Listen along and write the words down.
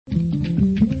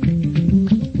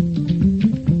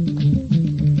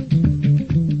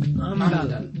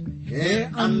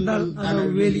andal ana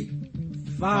weli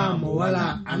faamo wala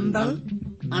andal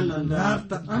ana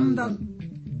darta andal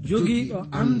jogiiɗo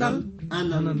andal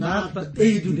ana darta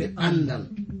ɓeydude andal.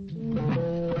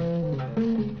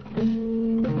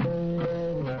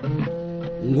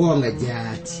 Ngoonga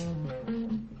jaati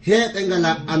heɓe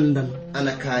ngala andal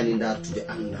ana kaani dartude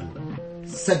andal,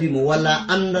 sabi mo wala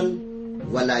andal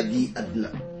wala bi adna,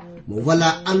 mo wala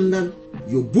andal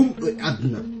yo bumɗo e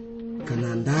adna. Kana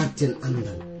darten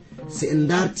andal, se en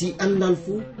darti andal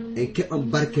fu en keɓan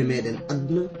barke meɗen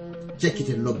adna,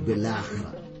 cakkite lobbe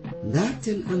lahara.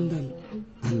 Darten andal,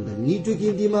 andal ni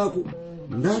jogii ndimaako.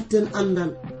 Darten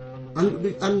andal, andude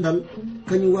andal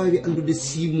kañum wawi andude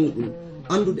simuɗum,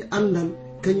 andude andal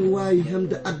kañum wawi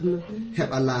hemde adna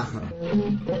heɓa lahara.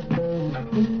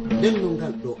 nden no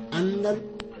ngal ɗo andal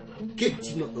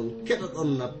kettino ɗon keɗa ɗon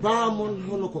na baamon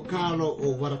hono ko kaalo o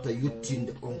warata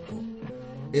yuttinde on ko,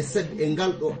 e sabi e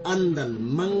ngal ɗo andal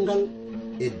mangal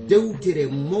e dewtere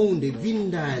mawnde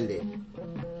windande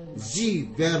J.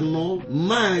 Vernon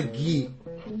Maagi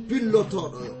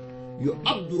pillotoɗo yo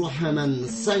Abdourahman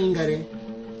Sangare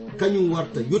kañum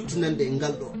warta yottinande e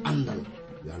ngal ɗo andal.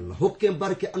 Yo Allah hokke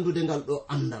barke andude ngal ɗo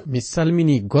andal. Mi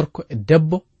salmini gorko e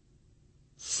debbo,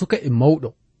 suka e mawɗo,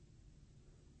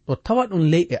 ɗo tawa ɗon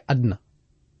leyɗe adna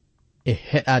e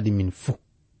heɗade min fuu.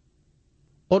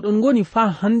 Oɗon ngoni faa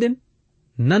hannden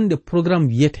nande programme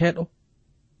wiyeteɗo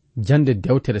jande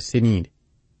dewtere seninde,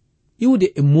 iwde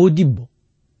e modibbo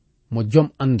mo jom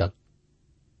andal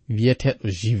wiyeteɗo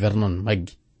J. Vernon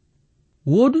Maggi.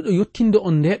 Woduɗo yottinde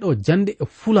on ndeɗo jande e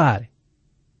fulaare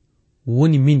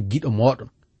woni min giɗo moɗon,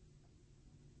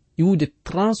 iwde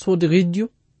Transworld Radio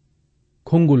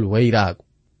kongol wayraago.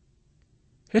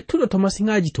 Hettuɗo to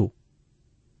masiŋaaji to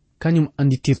kañum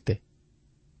anditirte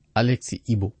Alexi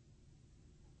Ibo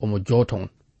omo jooto on.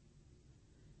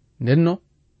 Ndenno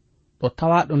ɗo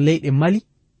tawaɗon leyɗe Mali,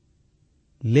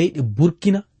 leyɗe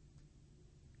Burkina,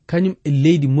 kañum e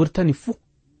leydi Mauritanie fuu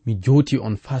mi jooti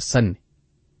on faa sanne.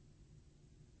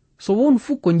 So won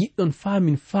fuu ko jiɗɗon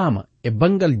faamin faama e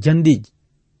bangal jandeji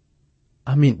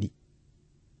amin ɗi,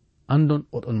 andon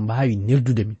oɗon mbaawi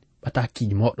nerdude min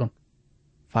ɓatakiiji moɗon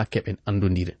faa keɓen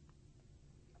andodiren.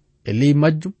 E ley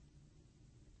majjum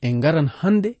en ngaran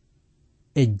hande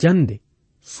e jande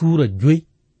suura 5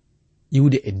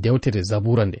 iwde e dewtere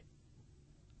Jabuura nde.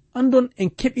 Andon en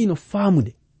keɓino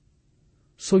faamude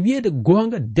so wiyeede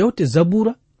goonga dewte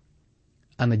Jabuura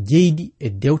ana jeydi e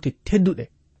dewte tedduɗe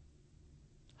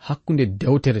hakkunde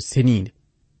dewtere seninde.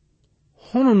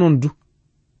 Hono non du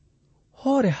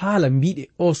hoore haala mbiɗe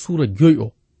o suura 5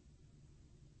 o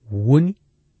woni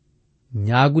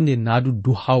ñaagunde naadu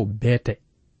duhaw beete.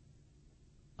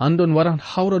 Andon waran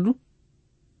hawra du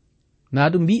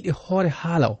naadu mbiɗe hoore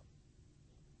haala o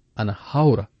ana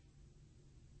hawra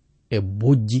e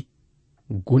bojji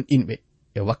gonɗinɓe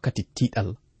e wakkati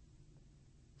tiiɗalla.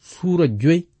 Suura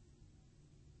 5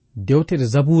 dewtere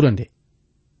Jabuura nde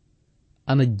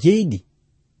ana jeydi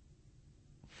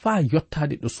faa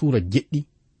yottade ɗo suura 7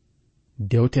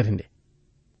 dewtere nde.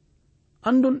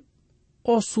 Andon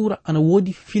o suura ana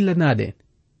woodi fillanade en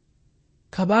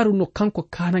kabaru no kanko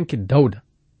kananke Dawda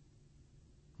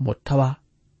mo tawa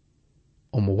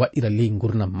omo waɗira ley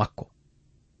gurnam makko.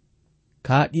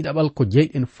 Ka ɗiɗaɓal ko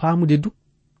jeyɗen faamude du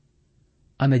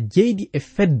ana jeydi e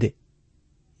fedde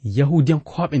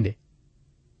yahudiyankoɓe nde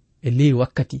e ley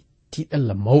wakkati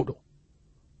tiiɗalla mawɗo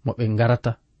mo ɓe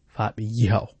ngarata faa ɓe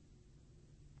yiha o.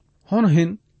 Hono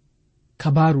hen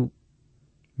kabaru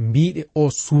mbiɗe o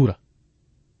suura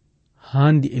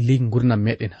handi e ley gurnam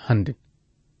meɗen hande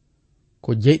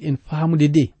ko jeyɗen faamude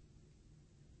de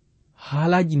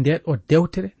haalaji ndeɗo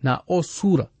dewtere na o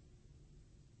suura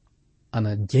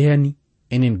ana jeyani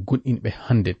enen gonɗinɓe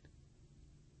handen.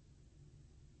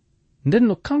 Nden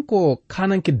no kanko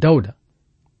kananke Dawda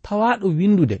tawaɗo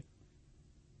windude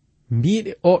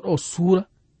mbiɗe oɗo suura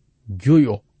 5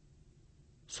 o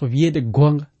so wiyeede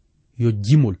goonga yo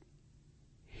jimol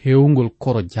hewngol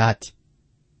koro jaati.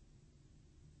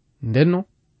 Ndenno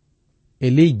e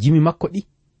ley jimi makko ɗi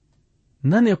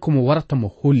nane komo warata mo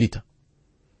hollita.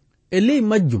 E ley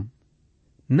majjum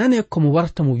nane komo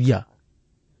warata mo wi'a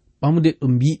ɓamude ɗo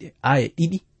mbiɗe aya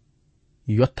 2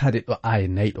 yottade ɗo aya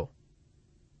 4 ɗo.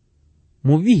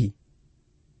 Mo wi'i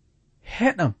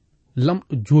heɗam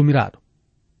lamɗo joomiraɗo,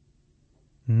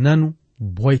 nanu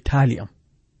boytaali am,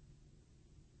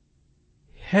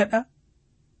 heɗa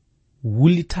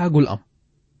wullitagol am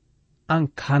an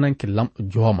kananke lamɗo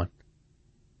jooman,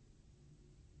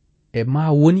 e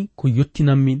ma woni ko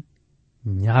yottinan min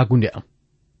ñaagunde am.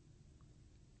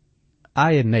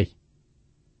 Aya 4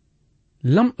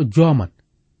 lamɗo jooman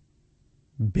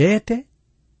beete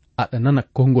aɗa nana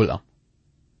konngol am,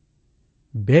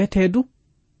 beeteedu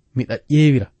miɗa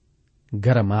ƴeewira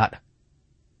gara maɗa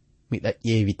miɗa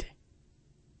ƴeewite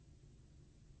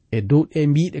e dow ɗe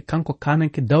mbiɗe kanko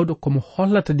kananke Dawda komo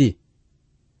hollata de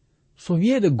so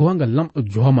wiyeede gonga lamɗo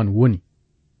jooman woni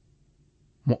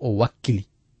mo o wakkili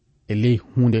e ley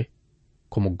hunde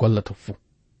komo gollata fuu.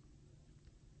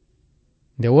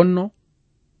 Nde wonno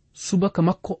subaka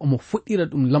makko omo fuɗɗira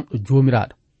ɗum lamɗo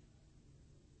joomiraɗo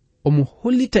omo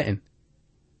hollita en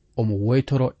omo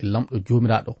woytoro e lamɗo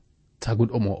joomiraɗo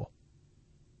taguɗo mo o.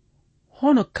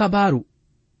 Hono kabaru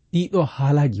ɗiɗo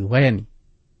haalaji wayani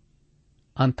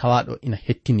an tawaɗo ina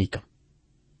hettini kam.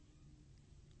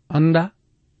 Anda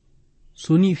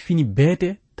so ni fini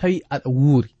beete tawi aɗa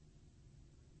wuuri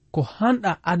ko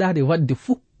hanɗa adade wadde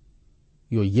fuu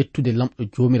yo yettude lamɗo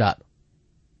joomiraɗo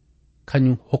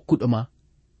kañum hokkuɗo ma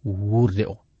wuurde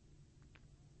o.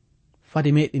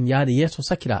 Fade meɗen yaade yeeso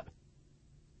sakiraɓe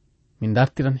min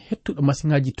dartiran hettuɗo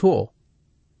masiŋaji to o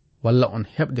walla on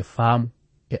heɓde faamu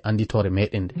e anditore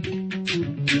meɗen nde.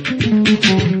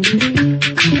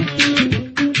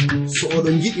 So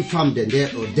oɗon jiɗi famde nde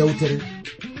ɗo dewtere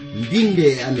binde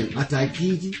e amen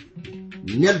atakiji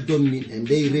neldon min e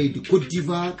ndey reydi Côte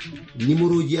d'Ivoire.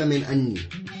 Numéro ji amen anni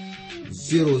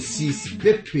 06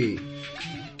 BP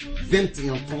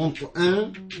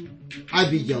 2131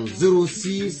 Abidjan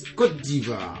 06 Côte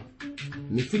d'Ivoire.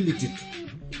 Mi fillitito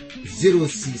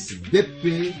 06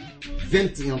 BP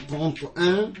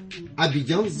 2131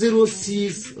 Abidjan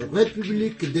 06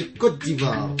 République de Côte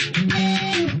d'Ivoire.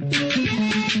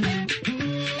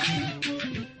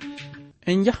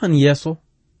 En jahan yeeso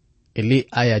e ley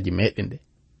ayaji meɗen ɗe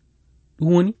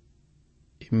ɗum woni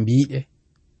e mbiɗe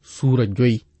suura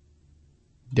 5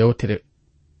 dewtere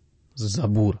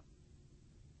Jabuura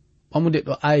ɓamude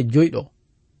ɗo aya 5 ɗo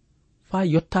faa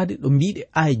yottade ɗo mbiɗe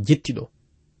aya 7 ɗo.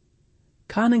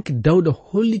 Kananke Dawda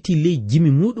holliti ley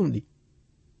jimi muɗum ɗi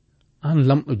an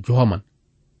lamɗo jooman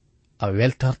a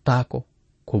weltartako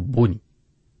ko boni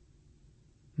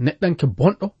neɗɗanke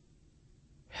bonɗo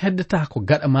heddata ko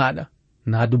gaɗa maɗa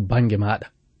naadu bange maɗa.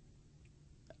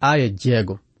 Aya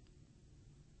 6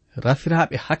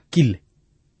 rafiraɓe hakkille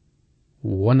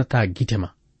wonata gite ma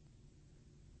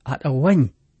aɗa wañi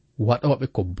waɗoɓe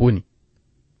ko boni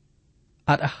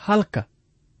aɗa halka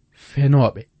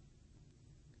fenoɓe.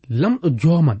 Lamɗo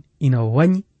jooman ina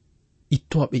wañi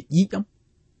ittoɓe ƴiƴam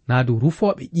naadu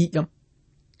rufoɓe ƴiƴam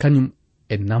kañum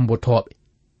e nambotoɓe.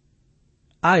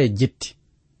 Aya 7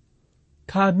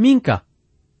 ka minka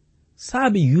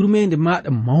saabi yurmede maɗa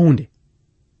mawnde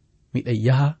miɗa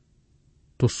yaha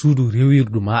to suudu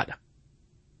rewirdu maɗa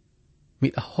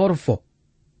miɗa horfo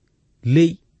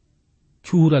ley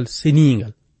cuural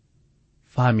seningal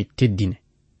faa mi teddine.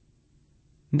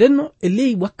 Ndenno e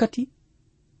ley wakkati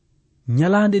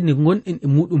nyalande nde gonɗen e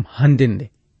muɗum handen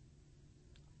nde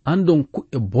andon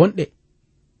kuɗɗe bonɗe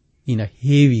ina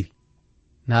heewiri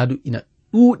naadu ina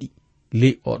ɗuuɗi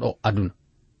ley oɗo aduna.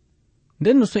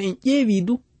 Ndenno so en ƴeewi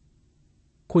du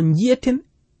ko jiyeten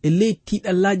e ley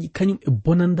tiiɗallaji kañum e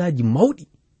bonandaji mawɗi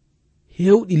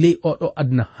heewɗi ley oɗo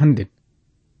aduna handen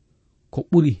ko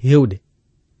ɓuri heewde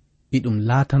iɗum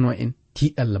laatano en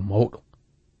tiiɗalla mawɗo.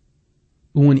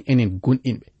 ɗum woni enen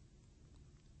gonɗinɓe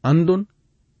andon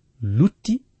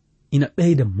lutti ina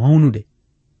ɓeyda mawnude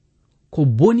ko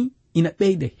boni ina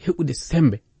ɓeyda heɓude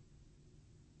sembe.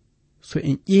 So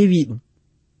en ƴeewi ɗum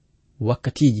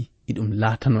wakkatiji iɗum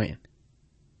laatano en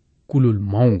kulol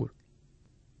mawngol.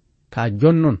 Ka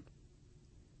jonnon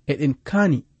eɗen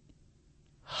kaani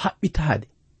haɓɓitaade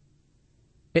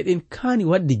eɗen kaani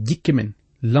wadde jikke men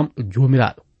lamɗo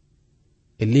joomiraɗo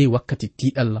e ley wakkati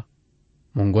tiiɗalla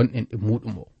mo gonɗen e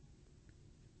muɗum o.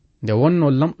 Nde wonno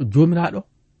lamɗo joomiraɗo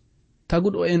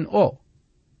taguɗo en o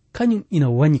kañum ina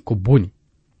wañi ko boni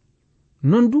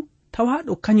non du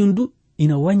tawaɗo kañum du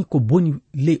ina wañi ko boni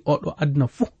ley oɗo aduna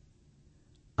fuu.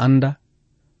 Anda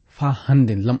faa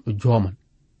hande lamɗo jooman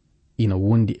ina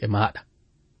wondi e maɗa.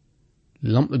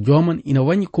 Lamɗo jooman ina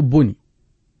wañi ko boni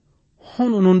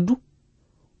hono non du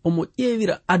omo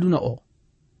ƴeewira aduna o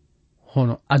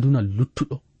hono aduna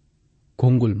luttuɗo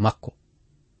gongol makko.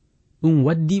 ɗum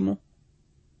waddimo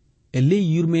e ley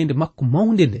yurmede makko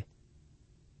mawnde nde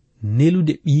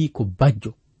nelude ɓiyi ko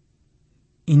bajjo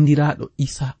indiraɗo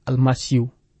Isa almasihu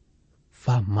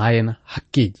faa mayana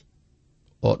hakkeji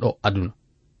oɗo aduna.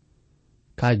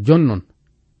 Ka jonnon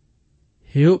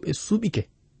hewɓe suɓike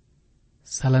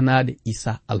salanade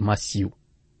Isa almasihu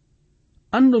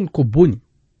andon ko boni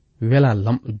wela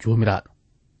lamɗo joomiraɗo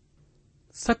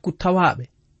sakku tawaɓe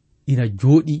ina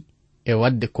jooɗi e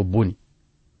wadde ko boni.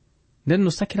 Nden no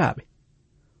sakiraɓe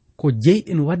ko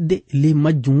jeyɗen wadde ley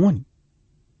majjum woni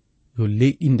yo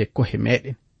leyɗinde kohe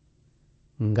meɗen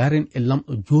ngaren e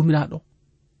lamɗo jomiraɗo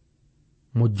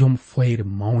mo jom foyre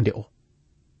mawnde o.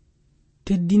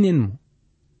 Teddinen mo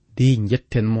dey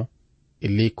jetten mo e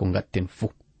ley ko gatten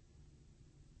fuu.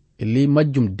 E ley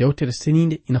majjum dewtere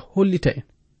seninde ina hollita en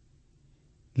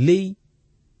ley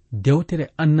dewtere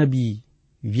annabi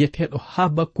wiyeteɗo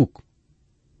Habakuk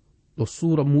ɗo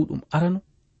suura muɗum arano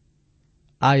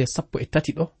aya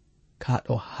 13 ɗo ka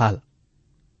ɗo haala.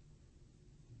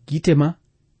 Gite ma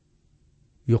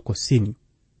yoko seni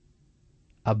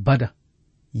a bada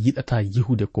yiɗata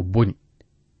yehude ko boni,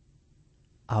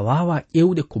 a wawa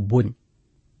ƴewde ko boni,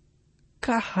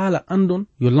 ka haala andon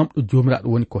yo lamɗo jomiraɗo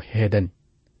woni ko heedani.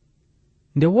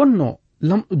 Nde wonno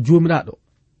lamɗo jomiraɗo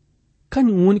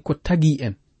kañum woni ko tagi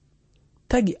en,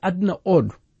 tagi aduna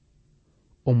oɗo,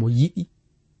 omo yiɗi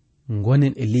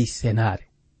gonen e ley senare.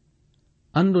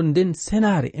 Andon nden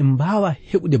senare en mbawa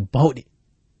heɓude bawɗe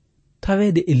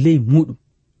tawede e ley muɗum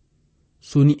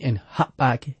soni en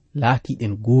haɓɓake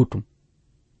laatiɗen gotum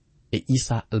e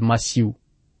Isa almasihu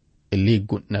e ley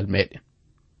gonɗinal meɗen.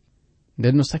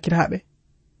 Nden no sakiraɓe,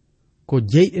 ko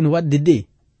jeyɗen wadde de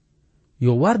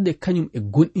yo warde kañum e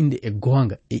gonɗinde e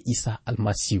goonga e Isa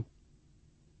almasihu.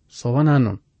 So wana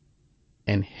non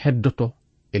en heddoto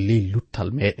e ley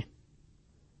luttal meɗen.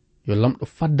 Yo lamɗo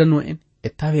faddano en e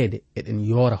tawede eɗen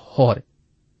yoora hoore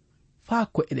faa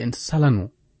ko eɗen salano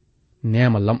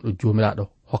nema lamɗo jomiraɗo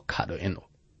hokkaɗo en o.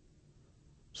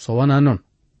 So wana non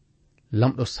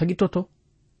lamɗo sagitoto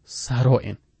saro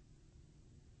en.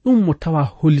 ɗum mo tawa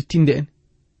hollitinde en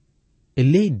e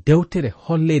ley dewtere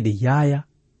hollede Yaya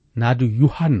naadu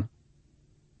Yuhanna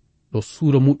ɗo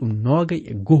suura muɗum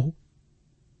 21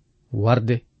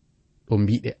 warde ɗo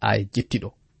mbiɗe aya jettiɗo.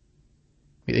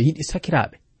 Miɗa yiɗi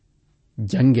sakiraɓe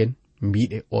jangen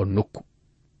mbiɗe o nokku.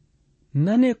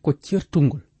 Nane ko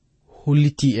certungol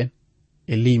holliti en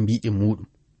e ley mbiɗe muɗum,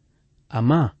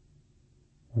 amma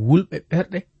wulɓe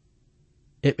ɓerɗe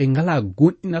e ɓe ngala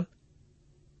gonɗinal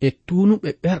e tunuɓe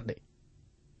ɓerɗe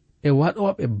e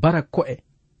waɗoɓe bara ko'e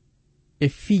e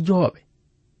fijoɓe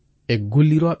e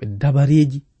golliroɓe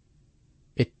dabareji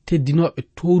e teddinoɓe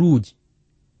toruji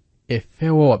e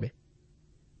fewoɓe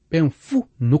ɓen fuu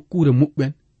nokkure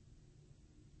muɓɓen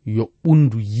yo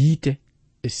ɓundu yiite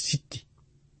e sitti.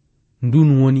 Ndun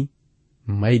woni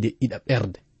mayde ɗiɗa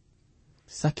ɓerde.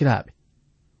 Sakiraɓe,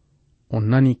 on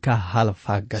nani ka haala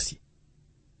faa gasi.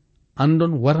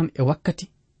 Andon waran e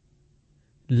wakkati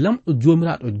lamɗo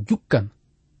jomiraɗo jukkan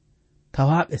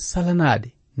tawaɓe salanade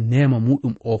nema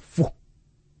muɗum o fuu.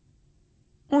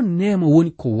 On nema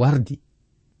woni ko wardi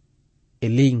e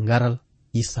ley ngaral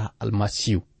Isa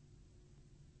almasihu.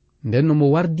 Nden no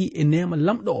mo wardi e nema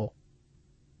lamɗo o,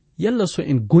 yalla so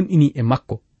en gonɗini e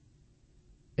makko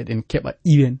eɗen keɓa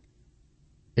iwen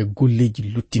e golleji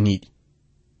luttiniɗi.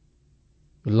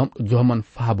 Yo lamɗo joman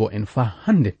faabo en faa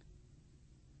hande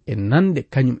e nande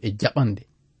kañum e jaɓande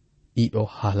ɗiɗo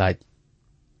haalaji.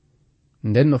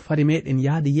 Nden no fari meɗen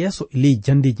yaade yeeso e ley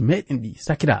jandeji meɗen ɗi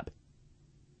sakiraɓe,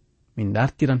 min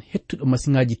dartiran hettuɗo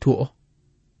masiŋaji to o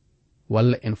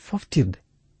walla en foftirde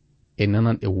e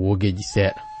nananɗe wogeji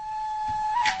seeɗa.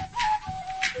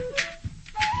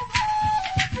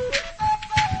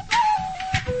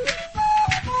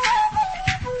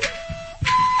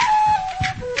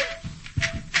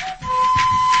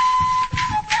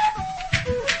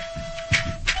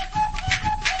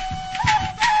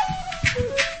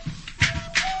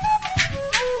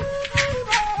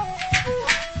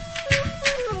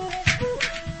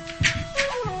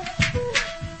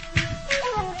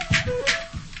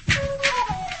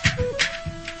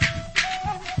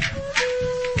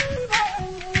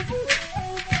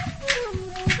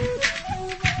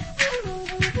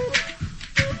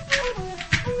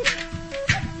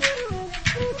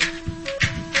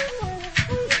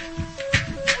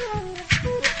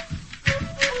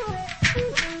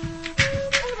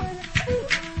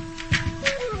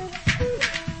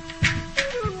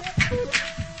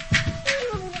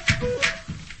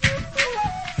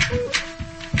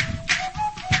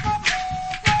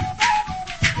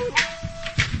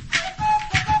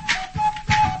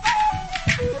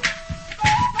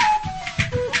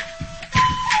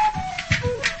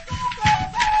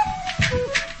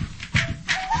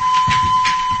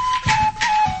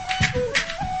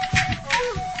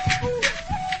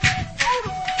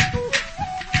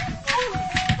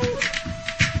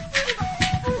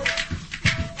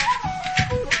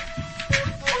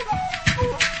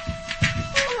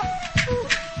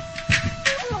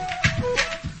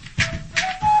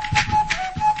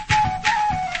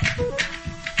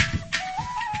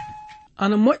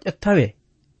 ana moƴƴa tawe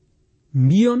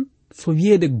mbiyon so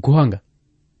wiyeede goonga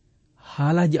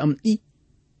haalaji am ɗi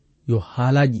yo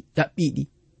haalaji ƴaɓɓiɗi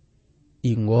ɗi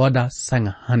ngooda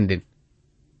saŋa hannden.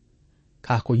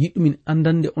 Kaa ko yiɗumin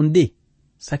andande on de,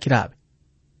 sakiraaɓe,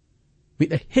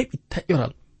 miɗa heɓi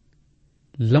taƴoral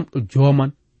lamɗo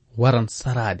jooman waran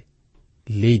saraade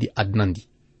leydi aduna ndi.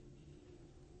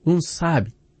 ɗum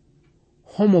saabi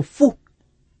homo fuu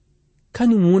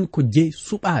kañum woni ko jeyi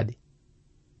suɓaade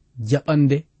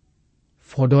jaɓande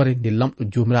fodore nde lamɗo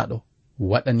joomiraaɗo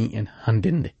waɗani en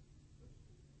hannden nde.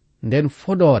 Nden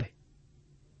fodore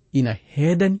ina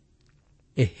heedani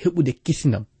e heɓude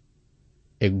kisindam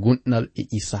e gonɗinal e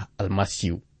Isa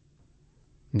almasihu.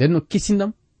 Nden no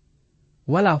kisindam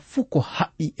wala fuu ko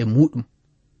haɓɓi e muɗum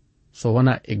so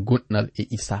wona e gonɗinal e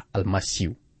Isa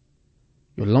almasihu.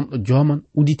 Yo lamɗo jooman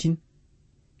uditin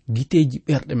giteeji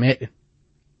ɓerɗe meɗen,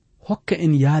 hokka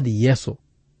en yaade yeeso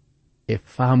e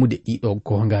faamude ɗiɗo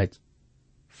gongaji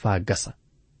faa gasa.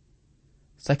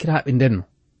 Sakiraaɓe, ndenno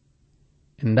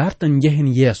en dartan njehen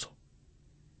yeeso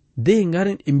de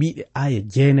ngaren e mbiɗe aya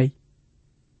 9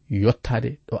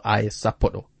 yottade ɗo aya 10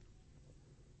 ɗo.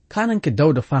 Kananke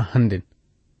Dawda faa hannden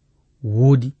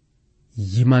woodi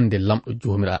yimande lamɗo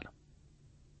joomiraaɗo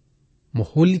mo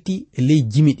holliti e ley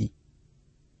jimi ɗi.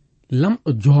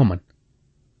 Lamɗo jooman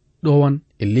ɗowan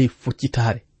e ley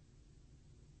foccitaare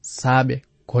saaɓe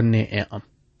konne en am.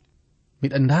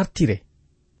 Miɗa ndartire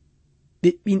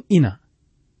ɗeɓɓinɗina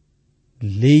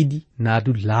leydi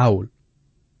naadu laawol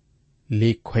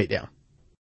ley koyɗe am.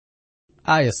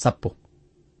 Aya 10.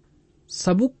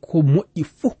 Sabu ko moƴƴi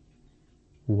fuu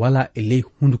wala e ley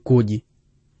hundukoji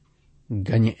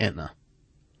gañe en am.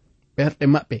 Ɓerɗe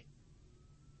maɓɓe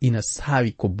ina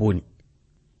saawi ko boni.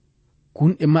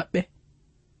 Kunɗe maɓɓe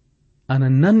ana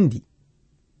nandi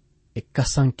e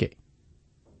kasanke.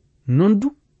 Non du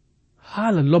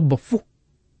haala lobba fuu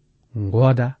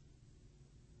ngooda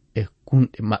e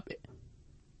kunɗe maɓɓe.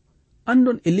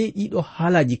 Andon e ley ɗiɗo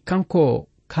haalaji kanko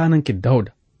kananke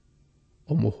Dawda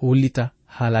omo hollita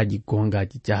haalaji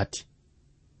gongaji jaati.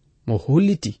 Mo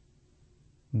holliti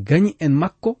gañi en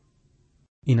makko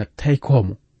ina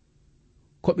taykomo.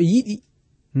 Ko ɓe yiɗi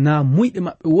na muyɗe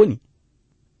maɓɓe woni,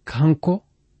 kanko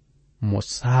mo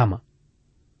saama,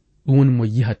 ɗum woni mo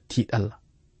yiha tiiɗalla.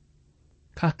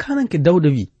 Ka kananke Dawda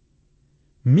wi,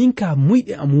 min ka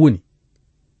muyɗe am woni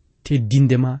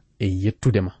teddinde ma e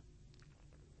yettude ma.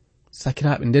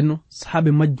 Sakiraaɓe, ndenno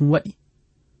saabe majjum waɗi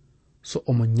so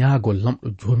omo ñaago lamɗo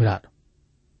joomiraaɗo,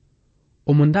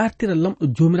 omo ndartira lamɗo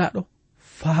joomiraaɗo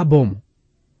faabomo,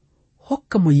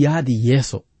 hokka mo yaade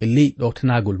yeeso e ley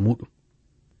ɗowtanagol muɗum.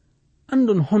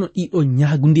 Andon hono ɗiɗo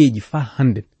ñaagundeji faa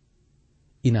hannden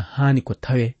ina haani ko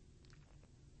tawe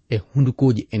e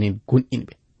hundukoji enen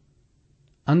gonɗinɓe.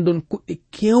 Andon kuɗɗe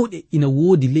kewɗe ina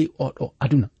woodi ley oɗo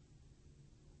aduna.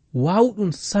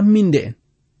 Waawɗum samminde en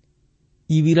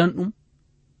iwiran ɗum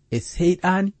e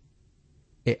seyɗaani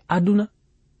e aduna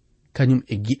kañum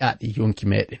e giɗaaɗe yonki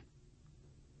meɗen.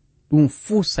 Ɗum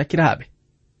fuu sakiraaɓe,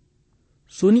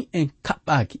 soni en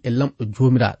kaɓɓaaki e lamɗo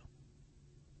joomiraaɗo,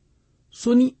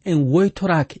 soni en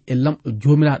woytoraake e lamɗo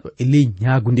joomiraaɗo e ley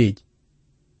ñaagundeji,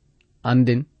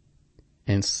 anden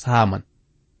en saaman.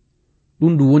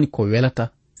 Ɗum ndu woni ko welata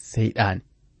seyɗaani.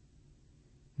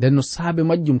 Nden no saabe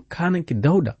majjum kananke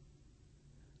Dawda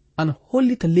ana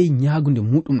hollita ley ñaagunde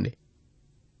muɗum nde,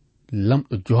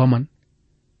 lamɗo jooman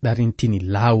ɗarintini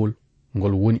laawol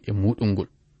ngol woni e muɗum ngol.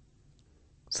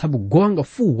 Sabu goonga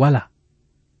fuu wala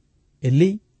e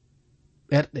ley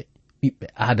ɓerɗe ɓiɓɓe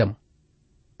Adama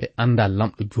ɓe anda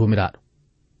lamɗo joomiraaɗo.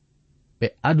 Ɓe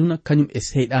aduna kañum e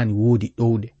seyɗaani woodi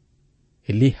ɗowde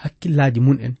e ley hakkillaaji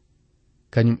mun en,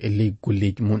 kañum e ley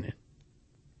golleji mun en.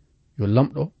 Yo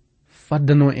lamɗo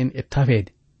faddano en e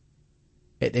taweede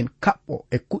eɗen kaɓɓo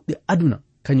e kuɗɗe aduna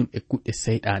kañum e kuɗɗe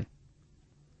seyɗaani.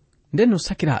 Nden no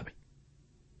sakiraaɓe,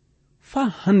 faa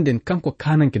hannden kanko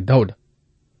kananke Dawda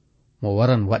mo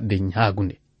waran waɗde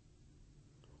ñaagunde.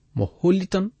 Mo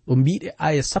hollitan ɗo mbiɗe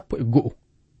aya 11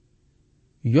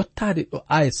 yottaade ɗo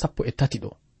aya 13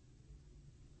 ɗo.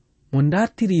 Mo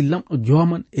ndartiri lamɗo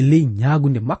jooman e ley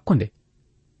ñaagunde makko nde,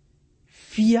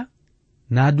 fiya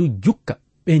naadu jukka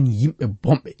ɓen yimɓe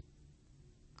bomɓe.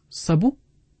 Sabu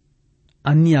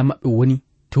anniya maɓɓe woni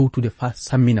tewtude faa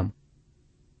sammina mo.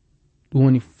 Ɗum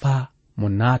woni faa mo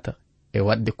naata e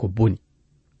waɗde ko boni.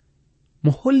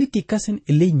 Mo holliti kasen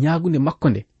e ley ñaagunde makko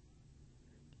nde,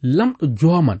 lamɗo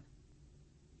jooman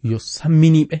yo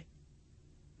samminiɓe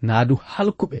naadu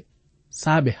halkuɓe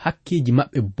saabe hakkeji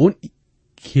maɓɓe bonɗi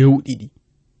kewɗiɗi,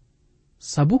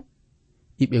 sabu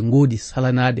iɓe ngoodi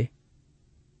salanaade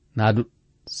naadu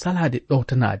salaade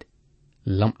ɗowtanaade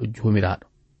lamɗo joomiraaɗo.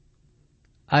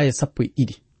 Aya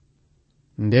 12.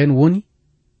 Nden woni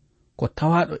ko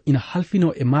tawaaɗo ina halfino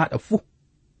e maaɗa fuu,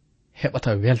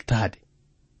 heɓata weltaade,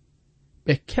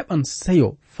 ɓe keɓan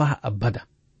seyo faa abada.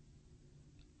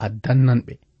 A dannan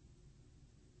ɓe,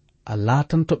 a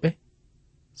laatanto ɓe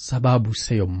sababu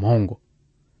seyo mawngo.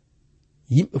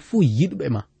 Yimɓe fuu yiɗuɓe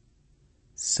ma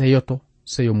seyoto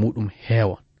seyo muɗum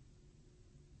heewan.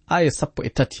 Aya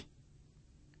 13.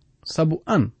 Sabu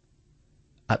an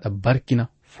aɗa barkina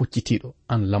fuccitiiɗo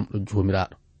an lamɗo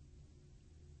joomiraaɗo.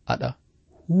 Aɗa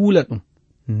huula ɗum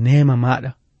nema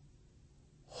maɗa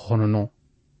hono no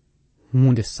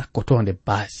hunde sakkotonde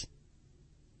baasi.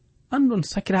 Andon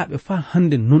sakiraaɓe faa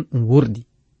hande non ɗum wordi.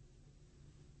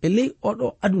 E ley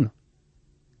oɗo aduna,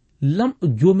 lamɗo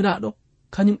joomiraaɗo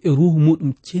kañum e ruhu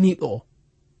muɗum ceniiɗo o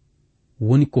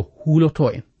woni ko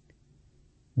huuloto en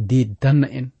de danna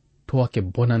en towake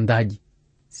bonandaji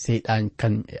seyɗani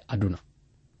kañum e aduna.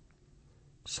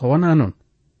 So wona non,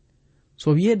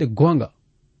 so wiyeede gonga,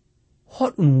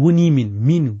 hoɗum woni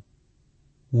min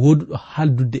woduɗo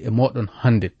haldude e moɗon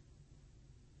hande.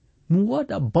 Mi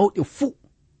woda bawɗe fuu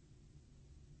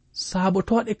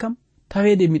sabotoɗe kam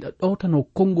tawede miɗa ɗowtano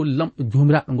konngol lamɗo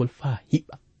joomiraaɗo ngol faa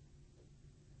hiɓɓa.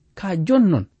 Ka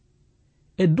jonnon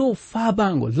e dow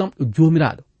faabango lamɗo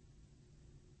joomiraaɗo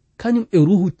kañum e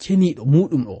ruhu ceniiɗo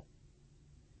muɗum o,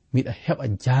 miɗa heɓa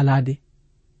jaalade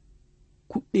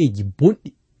kuɗɗeji bonɗi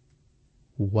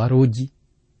waroji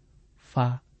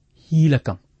faa hiila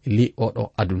kam e ley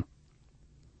oɗo aduna.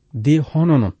 De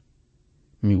hono non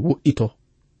mi woɗɗito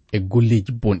e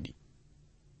golleji bonɗi.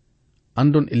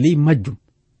 Andon e ley majjum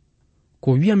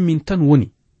ko wiyam min tan woni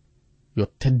yo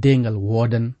teddengal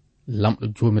wodan lamɗo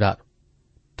joomiraaɗo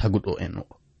taguɗo en o.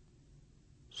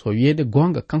 So wiyeede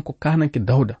gonga, kanko kananke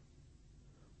Dawda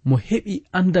mo heɓi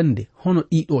andande hono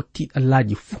ɗiɗo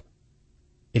tiɗallaji fuu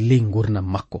e ley gurdam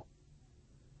makko.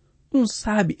 Ɗum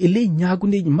saabi e ley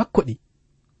ñaagundeji makko ɗi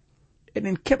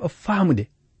eɗen keɓa faamude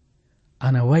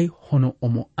ana wayi hono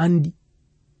omo andi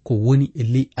ko woni e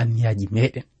ley anniyaji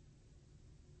meɗen.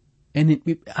 Enen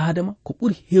ɓiɓɓe Adama ko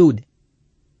ɓuri hewde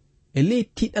e ley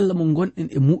tiɗalla mo gonɗen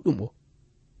e muɗum o,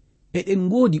 eɗen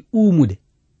ngoodi uumude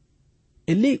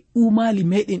e ley uumali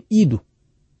meɗen ɗiidu.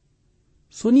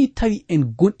 So ni tawi en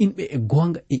gonɗinɓe e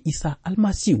gonga e Isa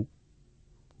almasihu,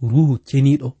 ruhu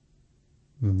ceniiɗo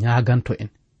ñaaganto en,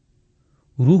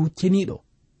 ruhu ceniiɗo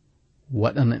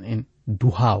waɗanan en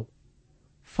duhaw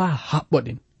faa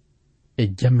haɓɓoɗen e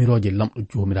jammiroje lamɗo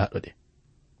joomiraaɗo ɗe.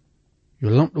 Yo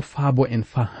lamɗo faabo en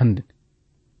faa hande,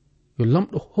 yo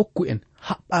lamɗo hokku en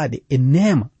haɓɓaade e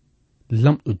neema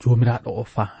lamɗo joomiraaɗo o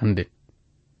faa hande.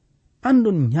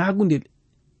 Andon ñaagunde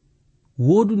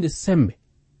woodunde sembe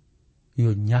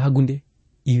yo ñaagunde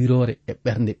iwirore e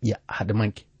ɓernde ɓiya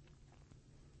Adamanke.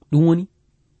 Ɗum woni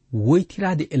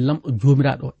woytiraade e lamɗo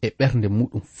joomiraaɗo e ɓernde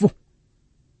muɗum fuu,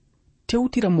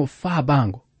 tewtira mo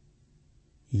faabango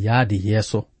yaade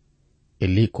yeeso e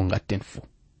ley ko ngatten fuu.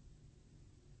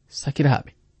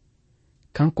 Sakiraaɓe,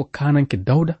 kanko kananke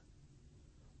Dawda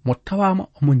mo tawama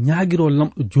omo ñaagiro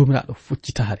lamɗo joomiraaɗo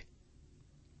fuccitaare,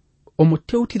 omo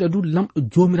tewtira du lamɗo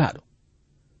joomiraaɗo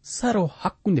saro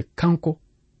hakkunde kanko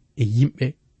e yimɓe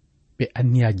ɓe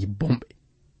anniyaji bomɓe.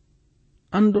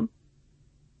 Andon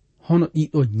hono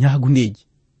ɗiɗo ñaagundeji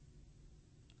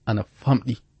ana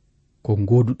famɗi ko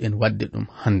ngoduɗen wadde ɗum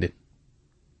handen.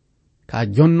 Ka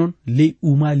jonnon ley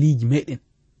umaliji meɗen,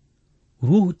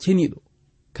 ruhu ceniɗo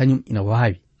kañum ina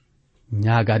wawi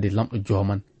ñaagade lamɗo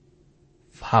joman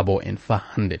faabo en fa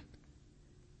handen.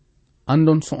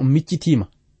 Andon so on miccitima,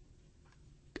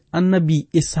 annabi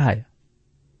Isaya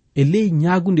e ley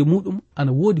ñaagunde muɗum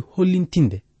ana woodi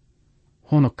hollintinde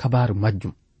hono kabaru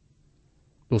majjum.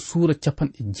 Ɗo suura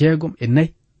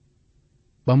 64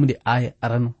 ɓamude aya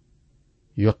arano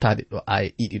yottade ɗo aya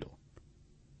ɗiɗi ɗo.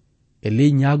 E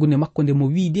ley ñaagunde makko nde mo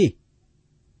wi de,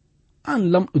 an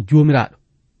lamɗo joomiraaɗo,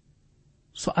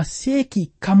 so a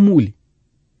seeki kammuli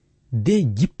de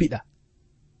jippiɗa,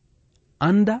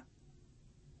 anda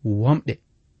wamɗe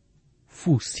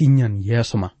fuu signan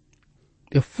yeeso ma,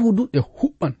 ɗe fuu du ɗe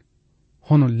huɓɓan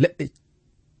hono leɗɗe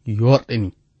yorɗe ni,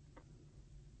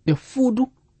 ɗe fuu du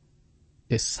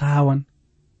ɗe saawan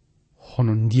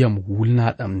hono ndiyam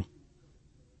wulnaɗam ni.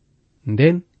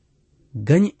 Nden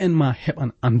gañi en ma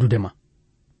heɓan andude ma,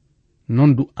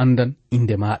 non du andan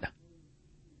inde maɗa.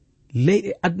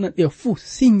 Leyɗe aduna ɗe fuu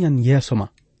signan yeeso ma.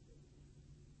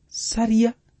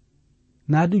 Sariya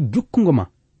naa du jukkugo ma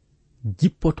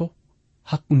jippoto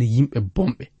hakkunde yimɓe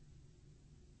bomɓe.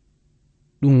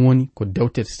 Ɗum woni ko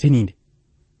dewtere seninde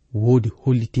woodi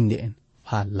hollitinde en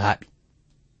faa laaɓi.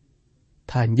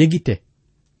 Ta njegite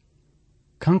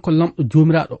kanko lamɗo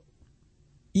joomiraaɗo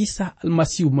Isa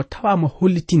almasihu mo tawama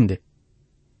hollitinde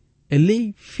e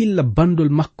ley filla bandol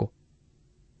makko,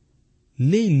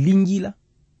 ley linjila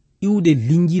iwde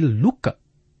linjila Lukka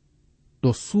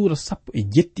ɗo suura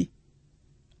 17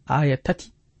 aya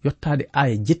 3 yottade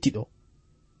aya 7 ɗo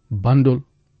bandol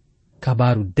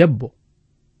kabaru debbo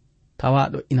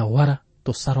tawaɗo ina wara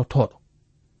to sarotoɗo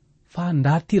faa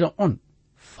ndartira on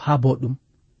faabo ɗum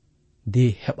de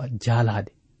heɓa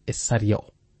jaalade e sariya o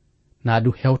naa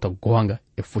du hewta goonga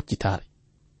e foccitaare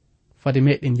fade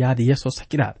meɗen yaade yeso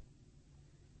sakiraaɓe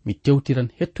mi tewtiran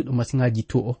hettuɗo masiŋaji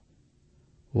to o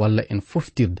walla en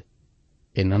foftirde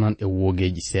e nanan e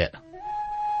wogeji seeɗa.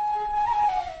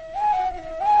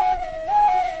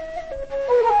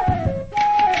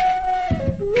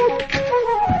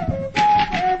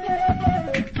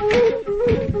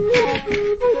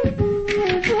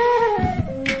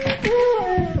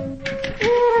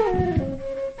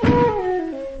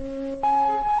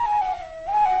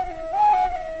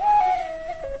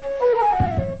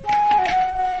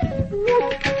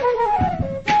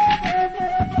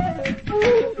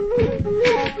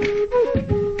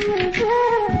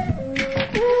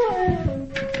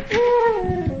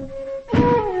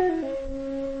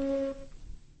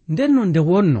 nden no nde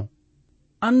wonno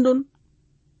andon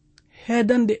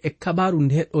heedande e kabaru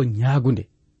nde ɗo ñaagunde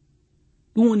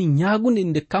ɗum woni ñaagunde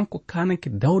nde kanko kananke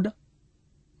Dawda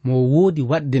mo woodi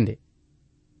wadde nde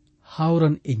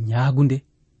hawran e ñaagunde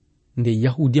nde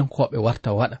yahudiyankoɓe warta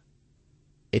waɗa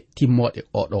e timmoɗe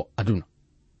oɗo aduna.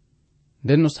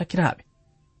 nden no sakiraaɓe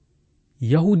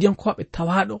yahudiyankoɓe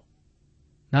tawaɗo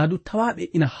naa du tawaɓe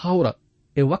ina hawra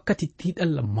e wakkati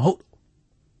tiiɗalla mawɗo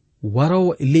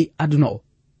warowo e ley aduna o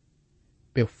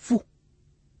ɓe fuu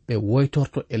ɓe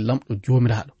woytorto e lamɗo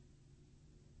joomiraɗo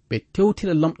ɓe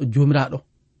tewtira lamɗo joomiraɗo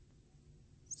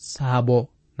saabo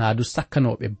naa du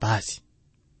sakkanoɓe baasi.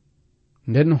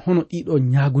 nden hono ɗiɗo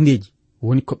ñaagundeji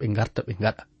woni ko ɓe garta ɓe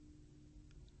ngaɗa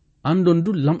andon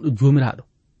du lamɗo joomiraɗo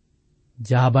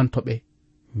jaabanto ɓe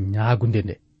ñaagunde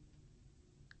nde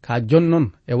ka jonnon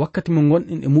e wakkati mo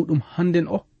gonɗen e muɗum hannden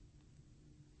o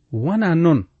wana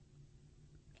non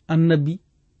annabi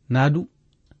naadu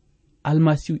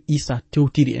almasihu Isa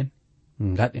tewtiri en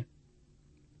ngaɗen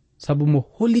sabu mo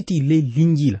holliti ley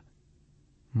linjila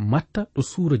Matta ɗo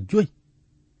suura 5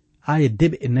 aya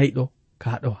 4 ɗo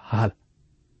kaɗo haala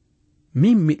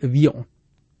min miɗo wiya on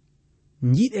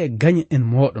jiiɗe gaña en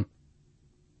moɗon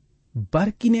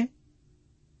barkine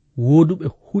woduɓe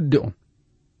hudde on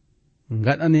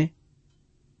ngaɗane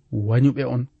wañuɓe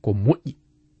on ko moƴƴi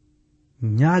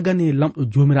ñaagane lamɗo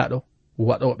joomiraɗo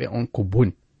waɗoɓe on ko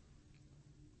boni.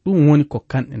 ɗum woni ko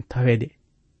kanɗen tawede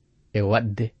e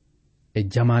wadde e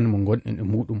jamanu mo gonɗen e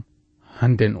muɗum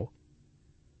hannden o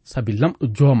sabi lamɗo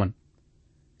jooman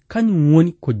kañum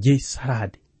woni ko jeyi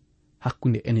sarade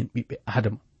hakkunde enen ɓiɓɓe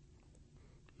adama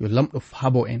yo lamɗo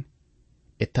faabo en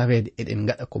e tawede eɗen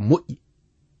gaɗa ko moƴƴi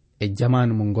e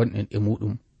jamanu mo gonɗen e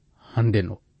muɗum hannden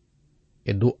o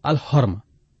e dow alhorma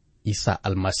Isa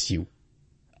almasihu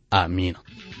amina.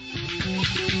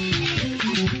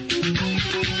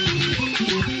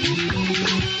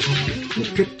 ko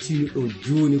kettiniɗo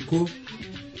joni ko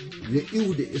yo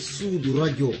iwde e suudu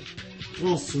radio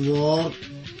Transworld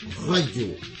radio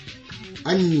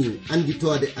anni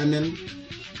anditode amen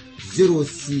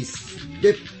 06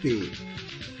 BP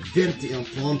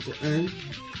 2131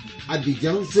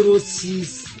 Abidjan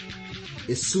 06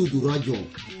 e suudu radio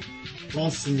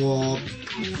Transworld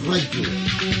radio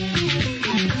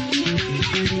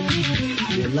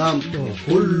yo lamɗo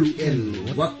hollu en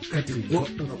wakkati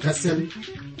goɗɗo kasen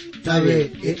tawe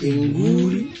eɗen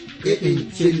nguuri eɗen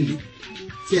celli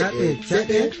ceɗe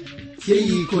ceɗe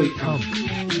ceyi koye am.